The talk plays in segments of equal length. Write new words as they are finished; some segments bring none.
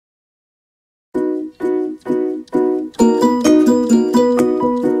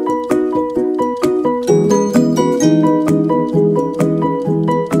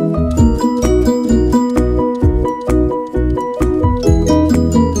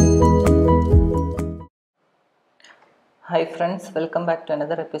Hi friends, welcome back to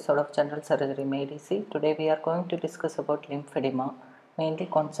another episode of General Surgery Made Easy. Today we are going to discuss about lymphedema, mainly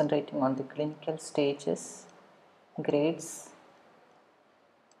concentrating on the clinical stages, grades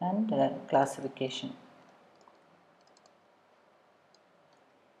and classification.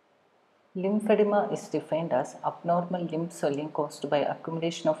 Lymphedema is defined as abnormal lymph swelling caused by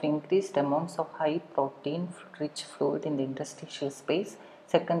accumulation of increased amounts of high protein rich fluid in the interstitial space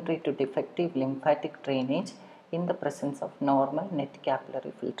secondary to defective lymphatic drainage in the presence of normal net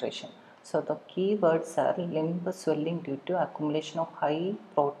capillary filtration. So the key words are lymph swelling due to accumulation of high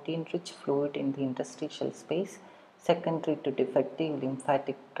protein rich fluid in the interstitial space secondary to defective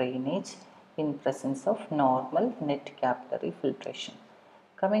lymphatic drainage in presence of normal net capillary filtration.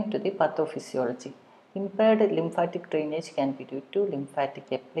 Coming to the pathophysiology, impaired lymphatic drainage can be due to lymphatic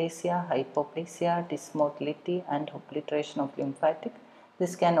aplasia, hypoplasia, dysmotility and obliteration of lymphatic.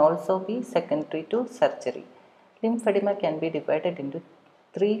 This can also be secondary to surgery. Lymphedema can be divided into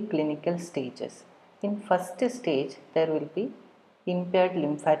three clinical stages. In first stage, there will be impaired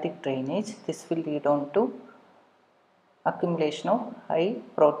lymphatic drainage. This will lead on to accumulation of high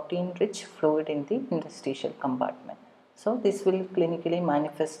protein rich fluid in the interstitial compartment. So this will clinically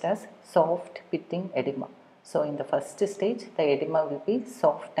manifest as soft pitting edema. So in the first stage, the edema will be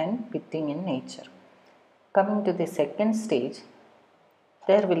soft and pitting in nature. Coming to the second stage,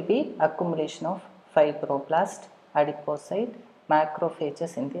 there will be accumulation of fibroblast, adipocyte,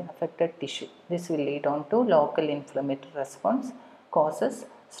 macrophages in the affected tissue. This will lead on to local inflammatory response, causes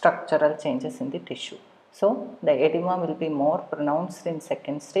structural changes in the tissue. So the edema will be more pronounced in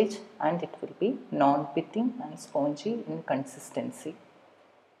second stage and it will be non-pitting and spongy in consistency.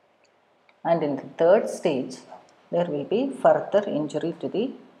 And in the third stage, there will be further injury to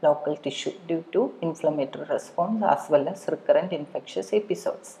the local tissue due to inflammatory response as well as recurrent infectious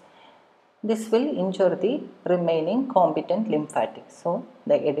episodes. This will injure the remaining competent lymphatics. So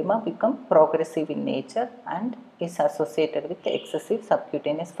the edema becomes progressive in nature and is associated with excessive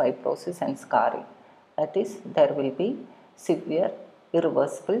subcutaneous fibrosis and scarring. That is, there will be severe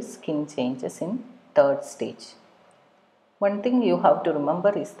irreversible skin changes in third stage. One thing you have to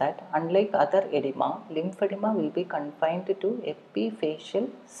remember is that unlike other edema, lymphedema will be confined to epiphyseal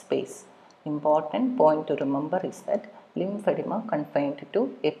space. Important point to remember is that lymphedema confined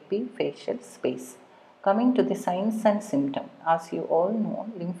to epiphyseal space. Coming to the signs and symptoms, as you all know,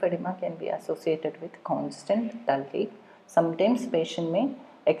 lymphedema can be associated with constant dull ache. Sometimes patient may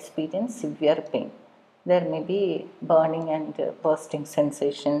experience severe pain. There may be burning and bursting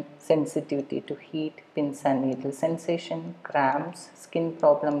sensation, sensitivity to heat, pins and needle sensation, cramps, skin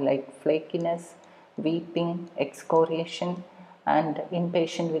problem like flakiness, weeping, excoriation, and in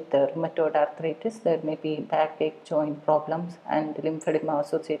patient with rheumatoid arthritis, there may be backache, joint problems, and lymphedema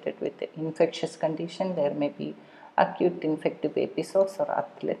associated with infectious condition. There may be acute infective episodes or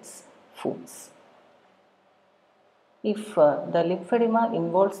athlete's foods. If the lymphedema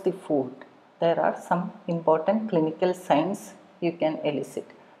involves the food, there are some important clinical signs you can elicit.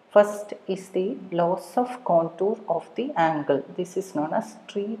 First is the loss of contour of the angle. This is known as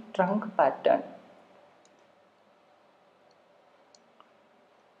tree trunk pattern.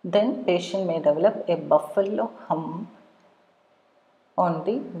 Then patient may develop a buffalo hump on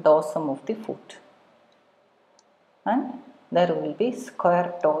the dorsum of the foot. And there will be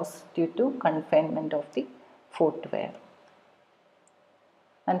square toes due to confinement of the footwear.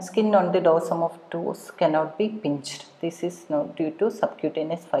 And skin on the dorsum of toes cannot be pinched. This is due to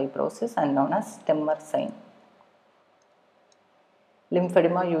subcutaneous fibrosis and known as stemmer sign.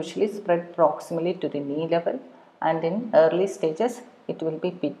 Lymphedema usually spread proximally to the knee level, and in early stages it will be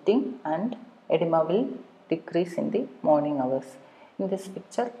pitting and edema will decrease in the morning hours. In this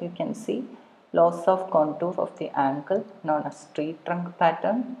picture you can see loss of contour of the ankle known as tree trunk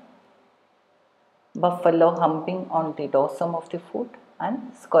pattern, buffalo humping on the dorsum of the foot,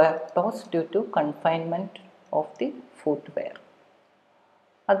 and square toes due to confinement of the footwear.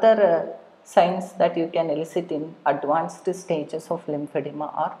 Other signs that you can elicit in advanced stages of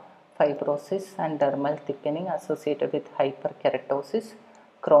lymphedema are fibrosis and dermal thickening associated with hyperkeratosis,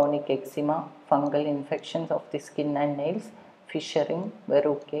 chronic eczema, fungal infections of the skin and nails, fissuring,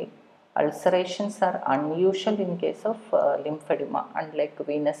 verrucae. Ulcerations are unusual in case of lymphedema. Unlike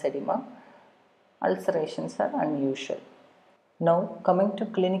venous edema, ulcerations are unusual. Now coming to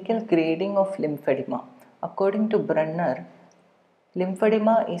clinical grading of lymphedema. According to Brenner,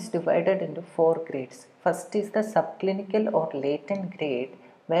 lymphedema is divided into 4 grades. First is the subclinical or latent grade,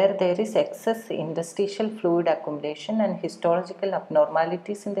 where there is excess interstitial fluid accumulation and histological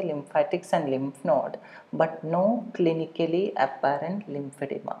abnormalities in the lymphatics and lymph node, but no clinically apparent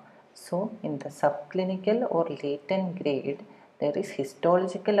lymphedema. So, in the subclinical or latent grade, there is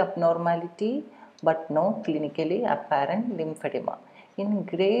histological abnormality but no clinically apparent lymphedema. In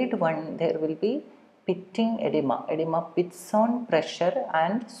grade 1, there will be pitting edema. Edema pits on pressure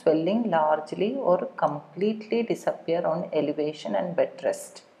and swelling largely or completely disappear on elevation and bed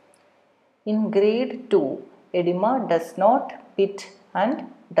rest. In grade 2, edema does not pit and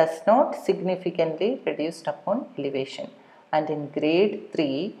does not significantly reduced upon elevation. And in grade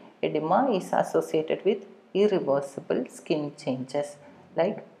 3, edema is associated with irreversible skin changes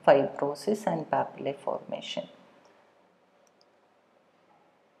like fibrosis and papillae formation.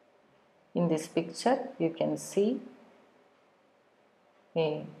 In this picture, you can see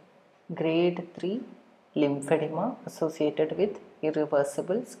a grade 3 lymphedema associated with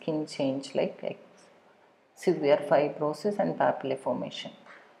irreversible skin change like severe fibrosis and papillae formation.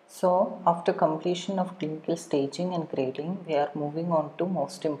 So, after completion of clinical staging and grading, we are moving on to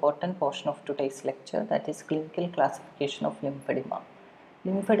most important portion of today's lecture, that is clinical classification of lymphedema.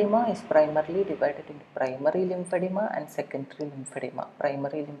 Lymphedema is primarily divided into primary lymphedema and secondary lymphedema.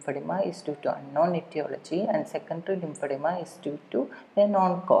 Primary lymphedema is due to unknown etiology and secondary lymphedema is due to a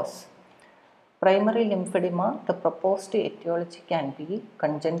known cause. Primary lymphedema, the proposed etiology can be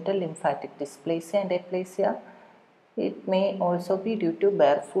congenital lymphatic dysplasia and aplasia. It may also be due to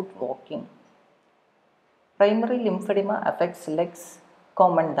barefoot walking. Primary lymphedema affects legs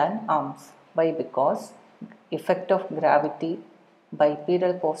common than arms. Why? Because effect of gravity,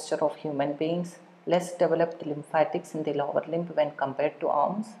 bipedal posture of human beings, less developed lymphatics in the lower limb when compared to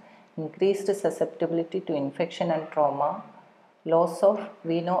arms, increased susceptibility to infection and trauma, loss of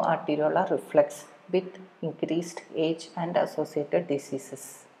veno-arteriolar reflex with increased age and associated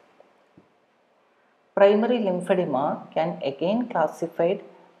diseases. Primary lymphedema can again classified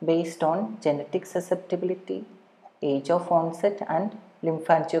based on genetic susceptibility, age of onset and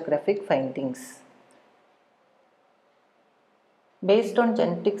lymphangiographic findings. Based on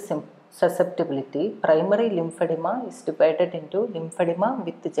genetic susceptibility, primary lymphedema is divided into lymphedema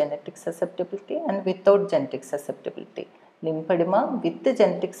with genetic susceptibility and without genetic susceptibility. Lymphedema with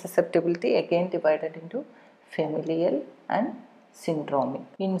genetic susceptibility again divided into familial and syndromic.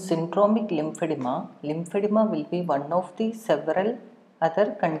 In syndromic lymphedema, lymphedema will be one of the several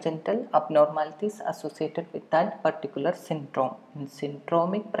other congenital abnormalities associated with that particular syndrome. In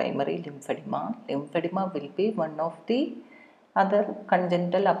syndromic primary lymphedema, lymphedema will be one of the other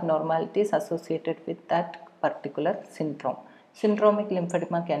congenital abnormalities associated with that particular syndrome. Syndromic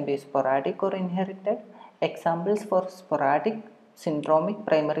lymphedema can be sporadic or inherited. Examples for sporadic syndromic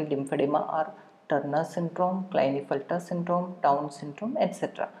primary lymphedema are Turner syndrome, Klinefelter syndrome, Down syndrome,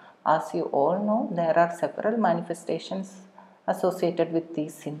 etc. As you all know, there are several manifestations associated with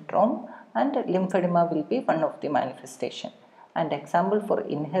this syndrome and lymphedema will be one of the manifestation. And example for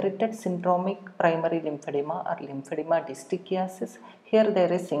inherited syndromic primary lymphedema are lymphedema distichiasis. Here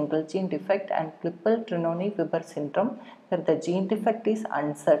there is single gene defect, and Klippel-Trenaunay-Weber syndrome where the gene defect is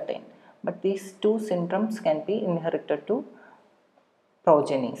uncertain. But these two syndromes can be inherited to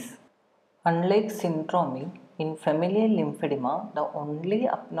progenies. Unlike syndromic, in familial lymphedema, the only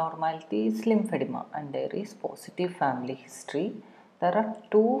abnormality is lymphedema and there is positive family history. There are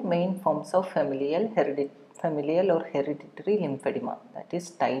two main forms of familial or hereditary lymphedema, that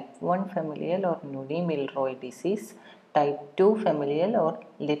is type 1 familial or Nuni-Milroy disease, type 2 familial or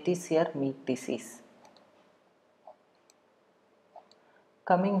Letizier-Meek disease.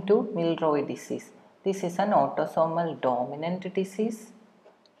 Coming to Milroy disease, this is an autosomal dominant disease.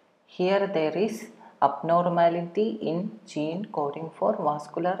 Here there is abnormality in gene coding for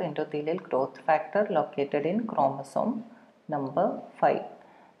vascular endothelial growth factor located in chromosome number 5.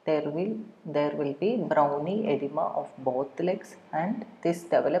 There will be brownie edema of both legs and this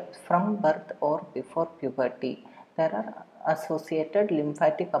develops from birth or before puberty. There are associated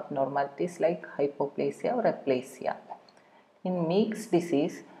lymphatic abnormalities like hypoplasia or aplasia. In Meek's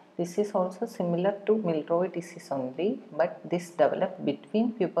disease, this is also similar to Milroy disease only, but this develops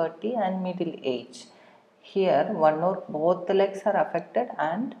between puberty and middle age. Here, one or both the legs are affected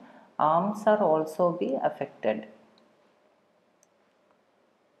and arms are also be affected.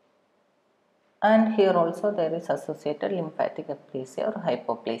 And here also there is associated lymphatic aplasia or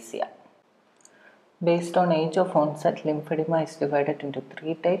hypoplasia. Based on age of onset, lymphedema is divided into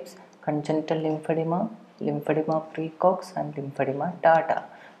three types: congenital lymphedema, lymphedema precox and lymphedema tarda.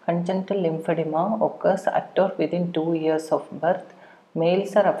 Congenital lymphedema occurs at or within 2 years of birth.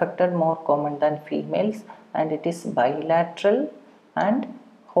 Males are affected more common than females and it is bilateral and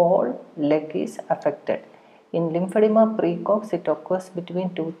whole leg is affected. In lymphedema precox, it occurs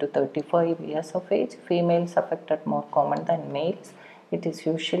between 2 to 35 years of age. Females affected more common than males. It is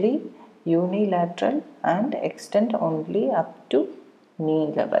usually unilateral and extend only up to knee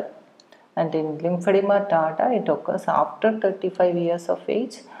level. And in lymphedema tarda, it occurs after 35 years of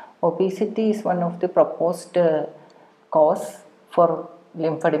age. Obesity is one of the proposed cause for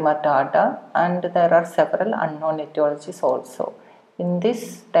lymphedema tarda, and there are several unknown etiologies also. In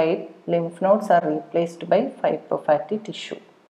this type, lymph nodes are replaced by fibrofatty tissue.